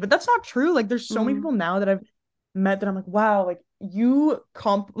I need. But that's not true. Like there's so many Mm-hmm. people now that I've met that I'm like, wow, like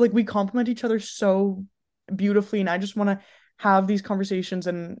we complement each other so beautifully. And I just want to have these conversations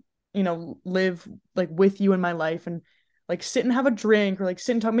and live like with you in my life and like sit and have a drink or like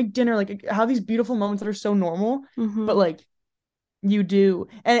sit and talk, make dinner, like have these beautiful moments that are so normal. Mm-hmm. But like you do.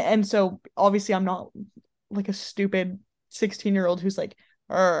 And so obviously I'm not like a stupid 16-year-old who's like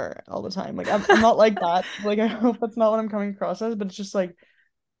all the time. Like I'm not like that. Like I hope that's not what I'm coming across as, but it's just like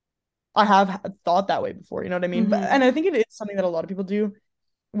I have thought that way before, you know what I mean? But Mm-hmm. and I think it is something that a lot of people do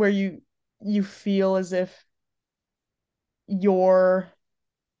where you feel as if you're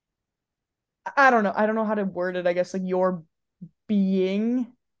I don't know how to word it, I guess like you're being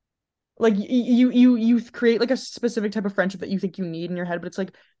like you create like a specific type of friendship that you think you need in your head, but it's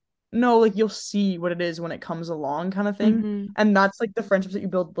like no, like you'll see what it is when it comes along kind of thing. Mm-hmm. And that's like the friendships that you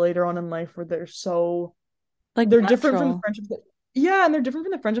build later on in life where Like they're different from the natural. friendships that yeah, and they're different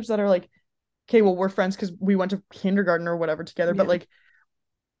from the friendships that are like, okay, well, we're friends because we went to kindergarten or whatever together, but Yeah. like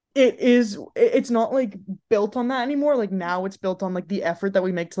it's not like built on that anymore. Like now it's built on like the effort that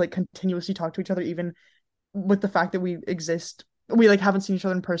we make to like continuously talk to each other, even with the fact that we exist. We like haven't seen each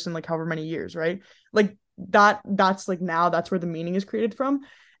other in person like however many years, right? Like that's like now that's where the meaning is created from.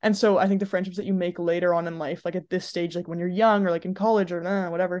 And so I think the friendships that you make later on in life, like at this stage, like when you're young or like in college or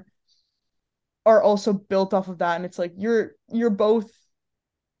whatever, are also built off of that. And it's like you're both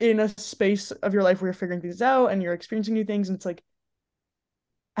in a space of your life where you're figuring things out and you're experiencing new things. And it's like,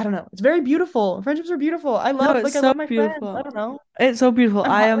 I don't know. It's very beautiful. Friendships are beautiful. No, it's I so love my friends. I beautiful. don't know. It's so beautiful.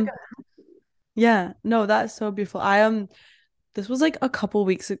 I'm I hot, am like yeah, no, that's so beautiful. I this was like a couple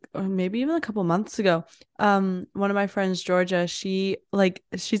weeks ago, or maybe even a couple months ago. One of my friends, Georgia, she's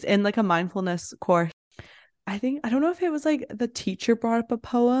in like a mindfulness course. I think I don't know if it was like the teacher brought up a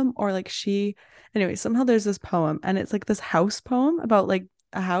poem or like she anyway, somehow there's this poem and it's like this house poem about like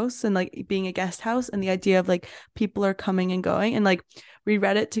a house and like being a guest house and the idea of like people are coming and going and like we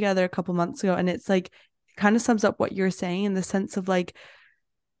read it together a couple months ago and it's like it kind of sums up what you're saying in the sense of like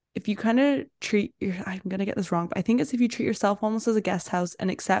if you kind of treat your I'm gonna get this wrong, but I think it's if you treat yourself almost as a guest house and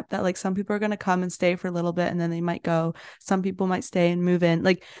accept that like some people are gonna come and stay for a little bit and then they might go. Some people might stay and move in.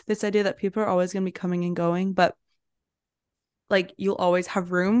 Like this idea that people are always gonna be coming and going, but like you'll always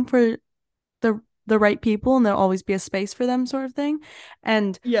have room for the right people and there'll always be a space for them sort of thing.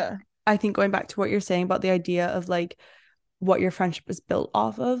 And yeah. I think going back to what you're saying about the idea of like what your friendship is built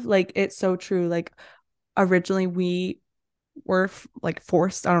off of, like it's so true. Like originally we were like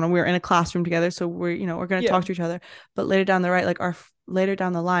forced, I don't know, we were in a classroom together so we're going to Yeah. talk to each other, but later down the right like our later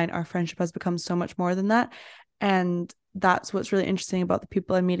down the line our friendship has become so much more than that. And that's what's really interesting about the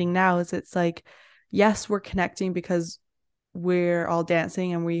people I'm meeting now is it's like yes we're connecting because we're all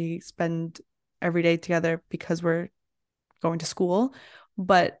dancing and we spend every day together because we're going to school,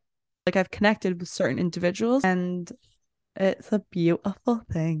 but like I've connected with certain individuals and it's a beautiful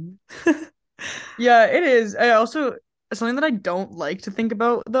thing. Yeah, it is. I also something that I don't like to think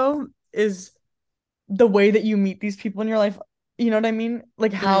about though is the way that you meet these people in your life, you know what I mean?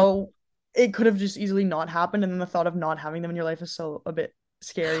 Like how it could have just easily not happened, and then the thought of not having them in your life is so a bit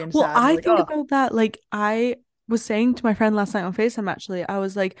scary and Well, sad. And I you're like, think oh, about that. Like, I was saying to my friend last night on FaceTime, actually, I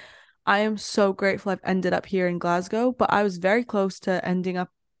was like, I am so grateful I've ended up here in Glasgow, but I was very close to ending up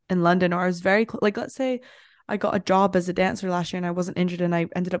in London, or I was very like, let's say I got a job as a dancer last year and I wasn't injured and I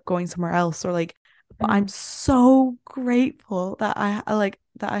ended up going somewhere else, or like, but I'm so grateful that I like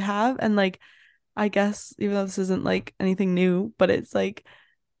that I have. And like, I guess even though this isn't like anything new, but it's like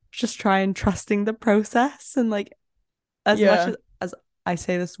just try and trusting the process. And like, as much yeah, as I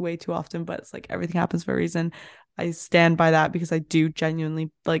say this way too often, but it's like everything happens for a reason. I stand by that because I do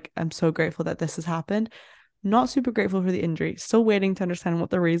genuinely like, I'm so grateful that this has happened. Not super grateful for the injury. Still waiting to understand what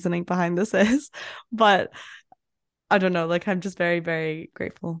the reasoning behind this is. But I don't know. Like, I'm just very, very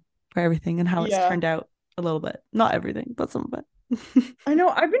grateful for everything and how it's yeah. turned out a little bit. Not everything, but some of it. I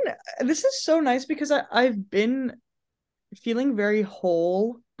know. This is so nice because I've been feeling very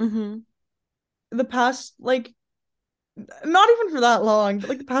whole Mm-hmm. the past, like, not even for that long, but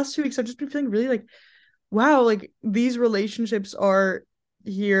like the past 2 weeks, I've just been feeling really like, wow, like these relationships are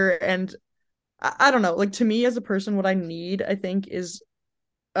here. And I don't know, like to me as a person, what I need, I think, is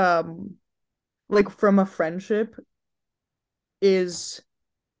um like from a friendship is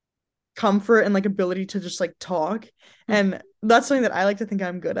comfort and like ability to just like talk. And that's something that I like to think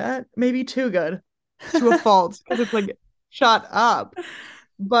I'm good at. Maybe too good to a fault because it's like shut up.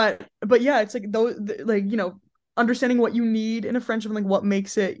 But yeah, it's like those like, understanding what you need in a friendship and like what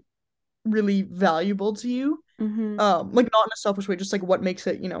makes it really valuable to you. Mm-hmm. Like not in a selfish way, just like what makes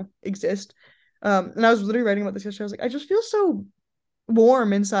it, exist. And I was literally writing about this yesterday. I was like, I just feel so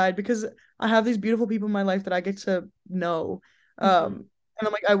warm inside because I have these beautiful people in my life that I get to know. Mm-hmm. And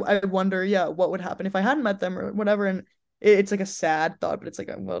I'm like, I wonder, yeah, what would happen if I hadn't met them or whatever. And it's like a sad thought, but it's like,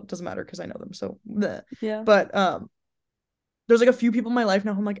 well, it doesn't matter because I know them. So, bleh. Yeah. But there's like a few people in my life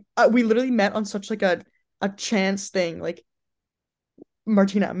now who I'm like, we literally met on such like a chance thing. Like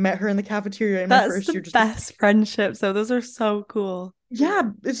Martina, I met her in the cafeteria in my That's first the year. Just best friendship. So those are so cool. yeah,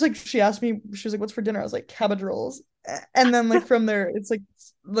 it's like she asked me, she was like, "What's for dinner?" I was like, "Cabbage rolls." And then like from there, it's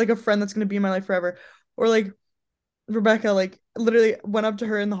like a friend that's gonna be in my life forever. Or like Rebecca, like literally went up to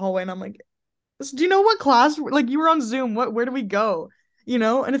her in the hallway, and I'm like, "Do you know what class? Like you were on Zoom. Where do we go? You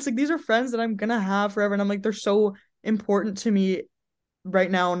know?" And it's like these are friends that I'm gonna have forever, and I'm like, they're so important to me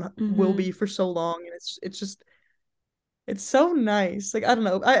right now and will Mm-hmm. be for so long. And it's just it's so nice. Like I don't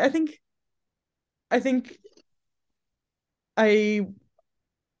know. I think I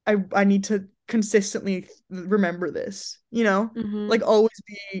I need to consistently remember this, Mm-hmm. like always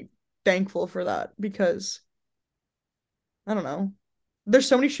be thankful for that because I don't know. There's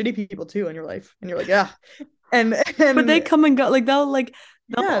so many shitty people too in your life, and you're like, yeah, and But they and come and go. They'll yeah,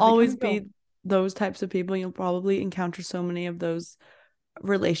 they come always and go. be those types of people. You'll probably encounter so many of those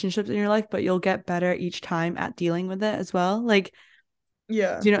relationships in your life, but you'll get better each time at dealing with it as well. Like,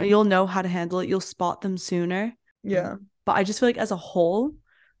 Yeah, you'll know how to handle it. You'll spot them sooner. yeah, But I just feel like as a whole,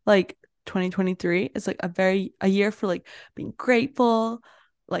 like 2023 is like a year for like being grateful,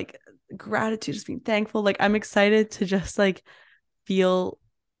 like gratitude, just being thankful. Like, I'm excited to just like feel,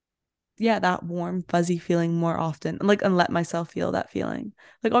 yeah, that warm fuzzy feeling more often, and let myself feel that feeling.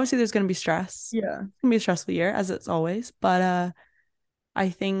 Like, obviously there's going to be stress. yeah. It's going to be a stressful year as it's always, but I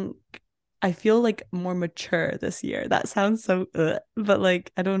think I feel like more mature this year. That sounds so but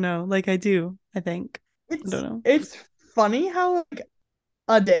like I don't know, like I think I don't It's know. it's funny how like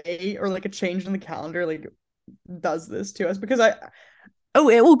a day or like a change in the calendar like does this to us because Oh,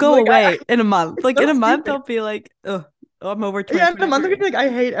 it will go like away in a month. it's Like, in so a month stupid. I'll be like, oh, I'm over Yeah, in a month I'm gonna 2023. be like, I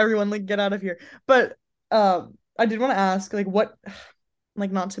hate everyone, like get out of here. But I did want to ask, like, what,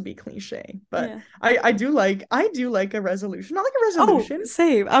 like, not to be cliche, but Yeah. I do like a resolution. Not like a Oh, resolution.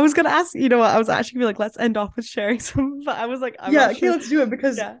 same. I was gonna ask, you know what? I was actually gonna be like, let's end off with sharing some, but I was like, I'm Yeah, not okay, sure. let's do it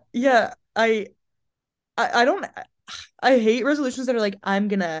because Yeah. yeah, I don't I hate resolutions that are like I'm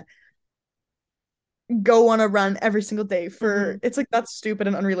gonna go on a run every single day Mm-hmm. for it's like that's stupid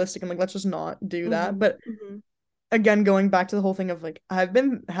and unrealistic and like let's just not do that. Mm-hmm. But Mm-hmm. again, going back to the whole thing of like I've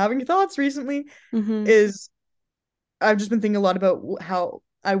been having thoughts recently Mm-hmm. is I've just been thinking a lot about how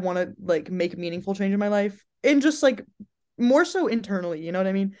I want to like make meaningful change in my life and just like more so internally, you know what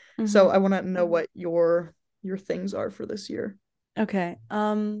I mean? So Mm-hmm. I want to know what your things are for this year. Okay.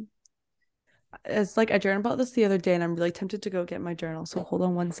 It's like I journaled about this the other day and I'm really tempted to go get my journal. So hold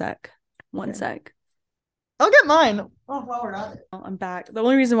on one sec. One Okay. sec. I'll get mine. Oh, while we're at it. I'm back. The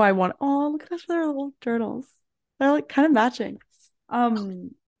only reason why I want, oh, look at their little journals. They're like kind of matching.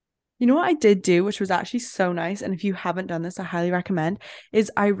 Um, You know what I did do, which was actually so nice, and if you haven't done this, I highly recommend,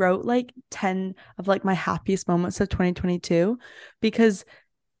 is I wrote like 10 of like my happiest moments of 2022, because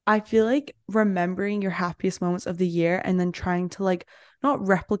I feel like remembering your happiest moments of the year and then trying to like not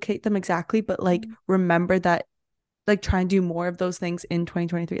replicate them exactly, but like remember that, like try and do more of those things in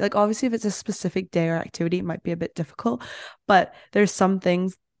 2023. Like obviously if it's a specific day or activity, it might be a bit difficult, but there's some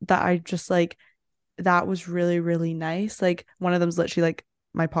things that I just like that was really, really nice. Like one of them's literally like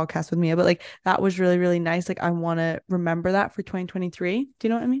my podcast with Mia, but like that was really, really nice. Like I want to remember that for 2023. Do you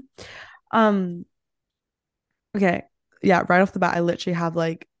know what I mean? Um, okay. Yeah, right off the bat, I literally have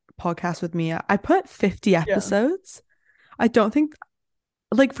like podcast with Mia. I put 50 Yeah, episodes. I don't think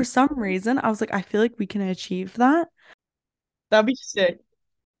like for some reason I was like, I feel like we can achieve that. that'd be sick.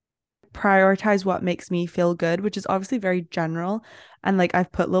 Prioritize what makes me feel good, which is obviously very general. And like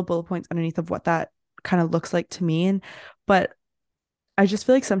I've put little bullet points underneath of what that kind of looks like to me. And but I just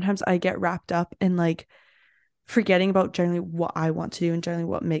feel like sometimes I get wrapped up in like forgetting about generally what I want to do and generally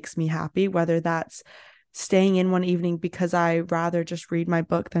what makes me happy, whether that's staying in one evening because I rather just read my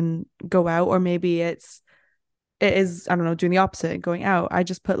book than go out, or maybe it is, I don't know, doing the opposite, going out. I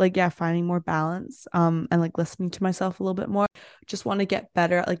just put like, yeah, finding more balance, and like listening to myself a little bit more. Just want to get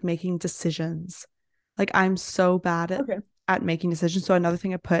better at like making decisions. Like I'm so bad Okay. at making decisions. So another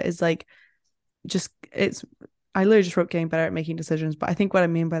thing I put is like just it's I literally just wrote getting better at making decisions, but I think what I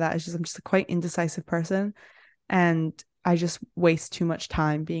mean by that is just I'm just a quite indecisive person, and I just waste too much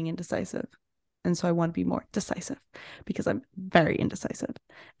time being indecisive. And so I want to be more decisive because I'm very indecisive.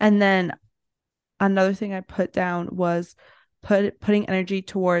 And then another thing I put down was putting energy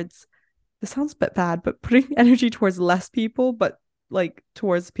towards, this sounds a bit bad, but putting energy towards less people, but like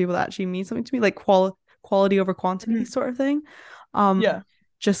towards people that actually mean something to me, like quality over quantity Mhm. sort of thing. Um, Yeah.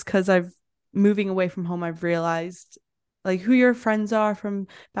 just because I've moving away from home, I've realized like who your friends are from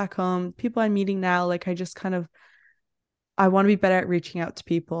back home, people I'm meeting now, like I just kind of I want to be better at reaching out to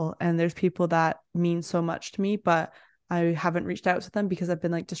people. And there's people that mean so much to me, but I haven't reached out to them because I've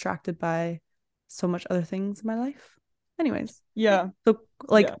been like distracted by so much other things in my life. Anyways, Yeah. so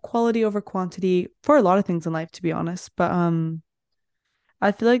like Yeah. quality over quantity for a lot of things in life, to be honest. But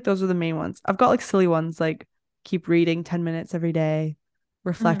I feel like those are the main ones. I've got like silly ones like keep reading 10 minutes every day,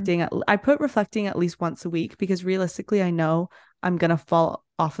 Mhm. I put reflecting at least once a week because realistically I know I'm gonna fall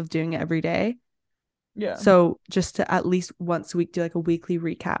off of doing it every day. Yeah. So just to at least once a week do like a weekly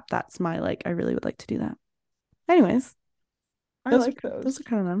recap. That's my like I really would like to do that. Anyways, I those are like those. those are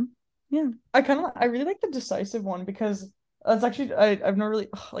kind of them. Yeah. I really like the decisive one because that's actually I've never really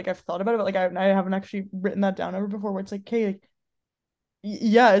like I've thought about it, but like I haven't actually written that down ever before where it's like, okay, like,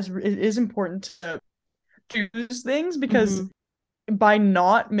 yeah, it is important to choose things because Mm-hmm. by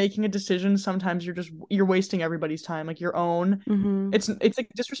not making a decision, sometimes you're wasting everybody's time, like your own. Mm-hmm. It's like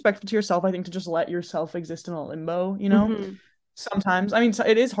disrespectful to yourself, I think, to just let yourself exist in a limbo, you know? Mm-hmm. Sometimes. I mean, so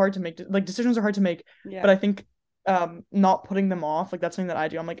it is hard to make like decisions are hard to make, Yeah. but I think not putting them off, like that's something that I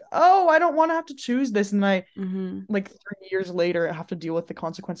do. I'm like, "Oh, I don't want to have to choose this." And then I Mm-hmm. like 3 years later I have to deal with the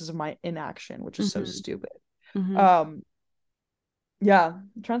consequences of my inaction, which is so Mm-hmm. stupid. Mm-hmm. Um yeah,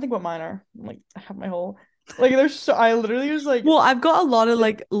 I'm trying to think what mine are. I'm like I have my whole like there's so I literally was like Well, I've got a lot of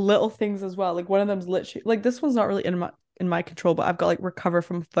like little things as well. Like one of them's literally like this one's not really in my control, but I've got like recover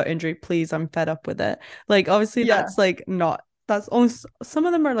from foot injury. Please, I'm fed up with it. Like obviously yeah. that's like not that's only some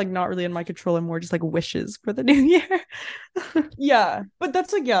of them are like not really in my control and more just like wishes for the new year. Yeah, but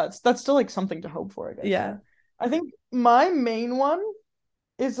that's like that's still like something to hope for, I guess. Yeah. Yeah. I think my main one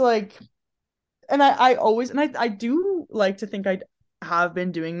is like and I always and I do like to think I have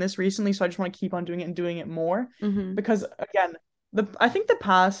been doing this recently, so I just want to keep on doing it and doing it more Mm-hmm. because again, the I think the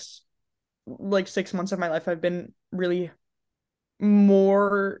past like 6 months of my life I've been really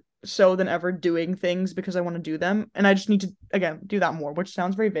more so than ever doing things because I want to do them and I just need to again do that more, which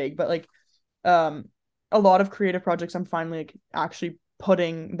sounds very vague, but like um a lot of creative projects I'm finally like actually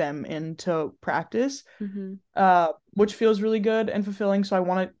putting them into practice, Mm-hmm. which feels really good and fulfilling, so I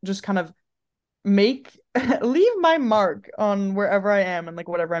want to just kind of make leave my mark on wherever I am and like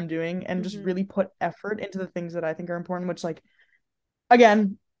whatever I'm doing and just Mm-hmm. really put effort into the things that I think are important, which like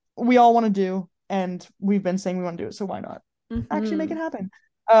again, we all want to do and we've been saying we want to do it, so why not actually make Mm-hmm. it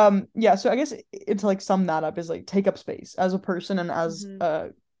happen? Yeah, so I guess to like sum that up is like take up space as a person and as Mm-hmm. a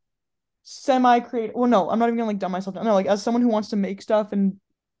semi-creative, well no, I'm not even gonna like dumb myself down. No, like as someone who wants to make stuff and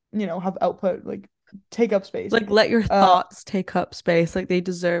have output, like take up space. Like let your Uh thoughts take up space. Like they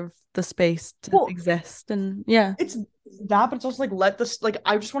deserve the space to well exist. And yeah. it's that, but it's also like let this like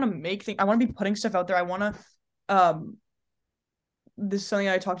I just want to make things. I want to be putting stuff out there. I want to this is something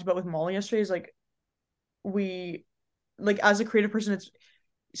I talked about with Molly yesterday is like we like as a creative person, it's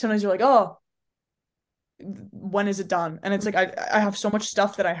sometimes you're like, oh, when is it done? And it's like I have so much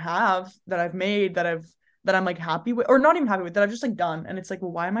stuff that I've made that I'm like happy with, or not even happy with, that I've just like done, and it's like,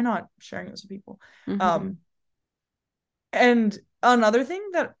 well, why am I not sharing this with people? Mm-hmm. And another thing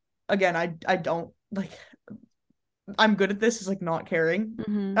that, again, I don't like, I'm good at this, is like not caring.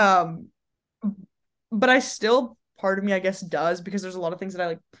 Mm-hmm. But I still, part of me, I guess, does, because there's a lot of things that I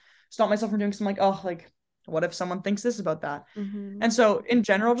like stop myself from doing, because I'm like, oh, like, what if someone thinks this about that? Mm-hmm. And so in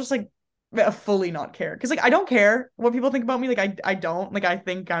general, just like fully not care, because like I don't care what people think about me. Like I don't, like, I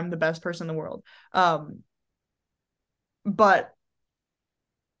think I'm the best person in the world. But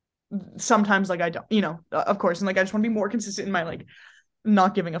sometimes, like, I don't, of course, and like I just want to be more consistent in my like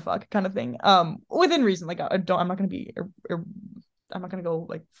not giving a fuck kind of thing, within reason. Like I'm not gonna be I'm not gonna go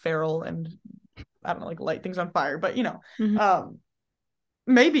like feral and, I don't know, like light things on fire, but Mm-hmm.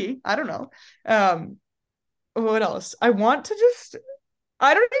 maybe, I don't know. What else? I want to just,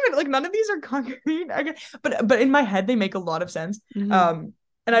 I don't even, like, none of these are concrete. But in my head they make a lot of sense. Mm-hmm.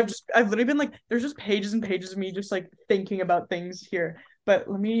 And I've literally been like, there's just pages and pages of me just like thinking about things here. But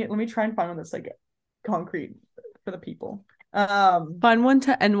let me try and find one that's like concrete for the people. Find one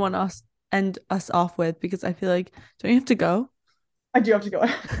to end us off with, because I feel like, don't you have to go? I do have to go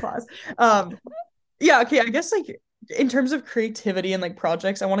to class. Yeah, okay, I guess, like, in terms of creativity and like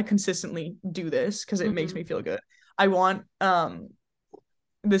projects, I want to consistently do this because it makes Mm-hmm. me feel good. I want,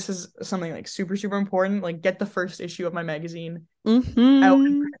 this is something like super, super important, like get the first issue of my magazine out in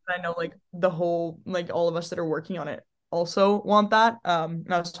Mm-hmm. print. I know, like, the whole, like, all of us that are working on it also want that.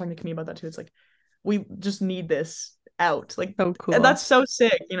 And I was talking to Kimmy about that too. It's like, we just need this out. Like, So cool. that's so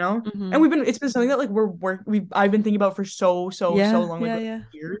sick, you know? And Mm-hmm. it's been something that like I've been thinking about for so Yeah, long, like yeah, yeah.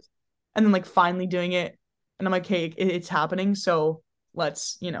 years. And then like finally doing it, and I'm like, hey, it's happening, so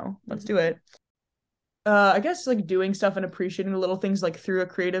let's do Mm-hmm. it. I guess like doing stuff and appreciating the little things like through a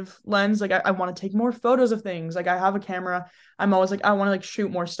creative lens. Like I want to take more photos of things. Like I have a camera. I'm always like, I want to like shoot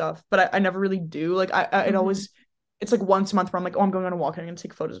more stuff, but I never really do. Like it Mm-hmm. always, it's like once a month where I'm like, oh, I'm going on a walk and I'm gonna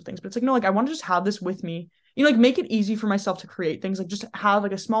take photos of things. But it's like, no, like I want to just have this with me. Like make it easy for myself to create things. Like just have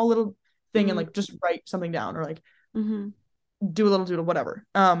like a small little thing and like just write something down, or like Mm-hmm. do a little doodle, whatever.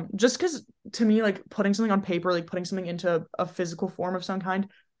 Just because to me, like putting something on paper, like putting something into a physical form of some kind,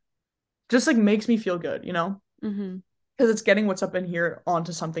 just like makes me feel good, Mm-hmm. because it's getting what's up in here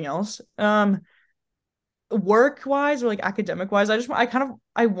onto something else. Work wise or like academic wise,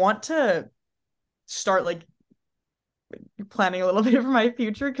 I want to start like planning a little bit for my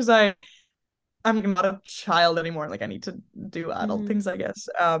future, because I'm not a child anymore. Like I need to do adult Mm-hmm. things, I guess.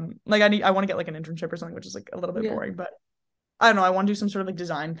 Like I want to get like an internship or something, which is like a little bit Yeah. boring, but I don't know. I want to do some sort of like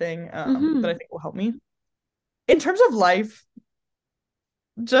design thing that Mm-hmm. I think will help me. In terms of life,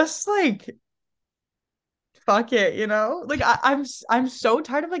 just like fuck it, Like I'm so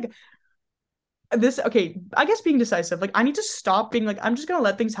tired of like this. Okay, I guess being decisive. Like I need to stop being like, I'm just gonna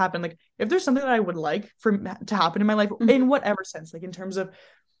let things happen. Like if there's something that I would like for to happen in my life, in Mm-hmm. whatever sense, like in terms of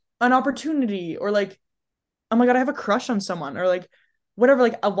an opportunity, or like, oh my god, I have a crush on someone, or like whatever.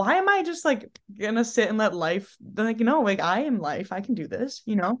 Like why am I just like gonna sit and let life? Then like, like I am life. I can do this.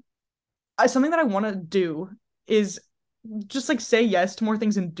 Something that I want to do is just like say yes to more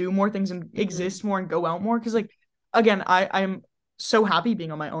things and do more things and Mm-hmm. exist more and go out more, because like, again, I'm so happy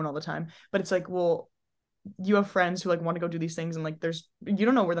being on my own all the time, but it's like, well, you have friends who like want to go do these things, and like you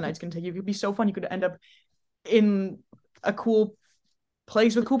don't know where the night's gonna take you. It could be so fun. You could end up in a cool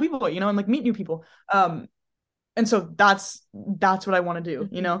place with cool people, and like meet new people. And so that's what I want to do,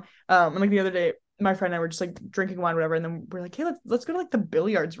 Mm-hmm. And like the other day, my friend and I were just like drinking wine, whatever, and then we're like, hey, let's go to like the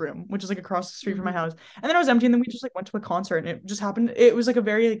billiards room, which is like across the street from my Mm-hmm. house. And then I was empty, and then we just like went to a concert, and it just happened. It was like a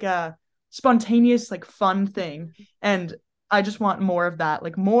very like spontaneous, like fun thing. And I just want more of that,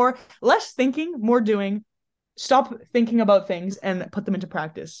 like less thinking, more doing. Stop thinking about things and put them into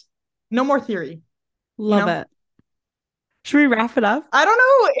practice. No more theory, you Love know? it. Should we wrap it up? I don't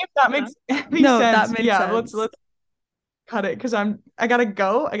know if that makes any No, that sense. made Yeah, sense. let's cut it, because I gotta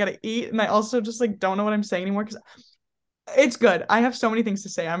go. I gotta eat, and I also just like don't know what I'm saying anymore, because it's good. I have so many things to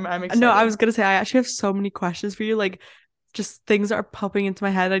say. I'm No, I excited. was gonna say I actually have so many questions for you. Like, just things are popping into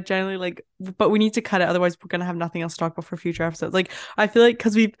my head. I generally like, but we need to cut it, otherwise we're gonna have nothing else to talk about for future episodes. Like, I feel like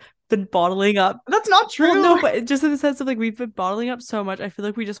because we've been bottling up. That's not Well, no, true. but just in the sense of like we've been bottling up so much, I feel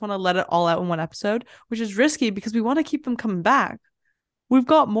like we just want to let it all out in one episode, which is risky because we want to keep them coming back. We've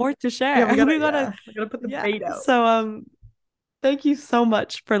got more to Yeah, share. We gotta, we gotta put the yeah. bait out. So thank you so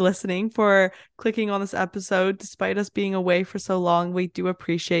much for listening, for clicking on this episode. Despite us being away for so long, we do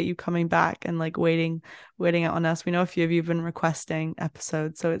appreciate you coming back and like waiting out on us. We know a few of you have been requesting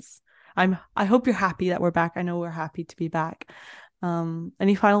episodes, so I hope you're happy that we're back. I know we're happy to be back.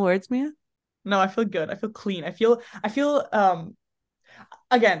 Any final words, Mia? No, I feel good. I feel clean. I feel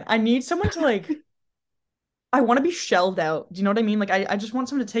again, I need someone to like I want to be shelved out. Do you know what I mean? Like I just want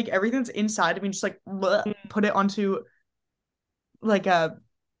someone to take everything that's inside of me and just like put it onto like a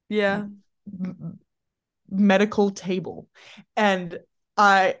Yeah. medical table. And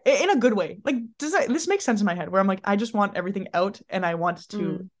I in a good way. Like this makes sense in my head where I'm like I just want everything out and I want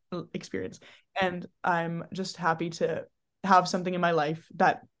to experience. And I'm just happy to have something in my life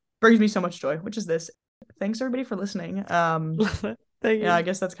that brings me so much joy, which is this. Thanks everybody for listening. Thank you. Yeah, I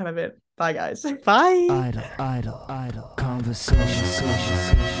guess that's kind of it. Bye guys. Bye. Idle conversation.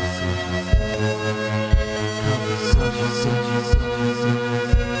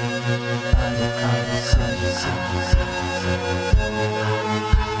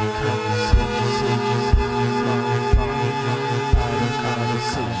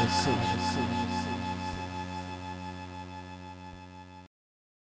 Conversation.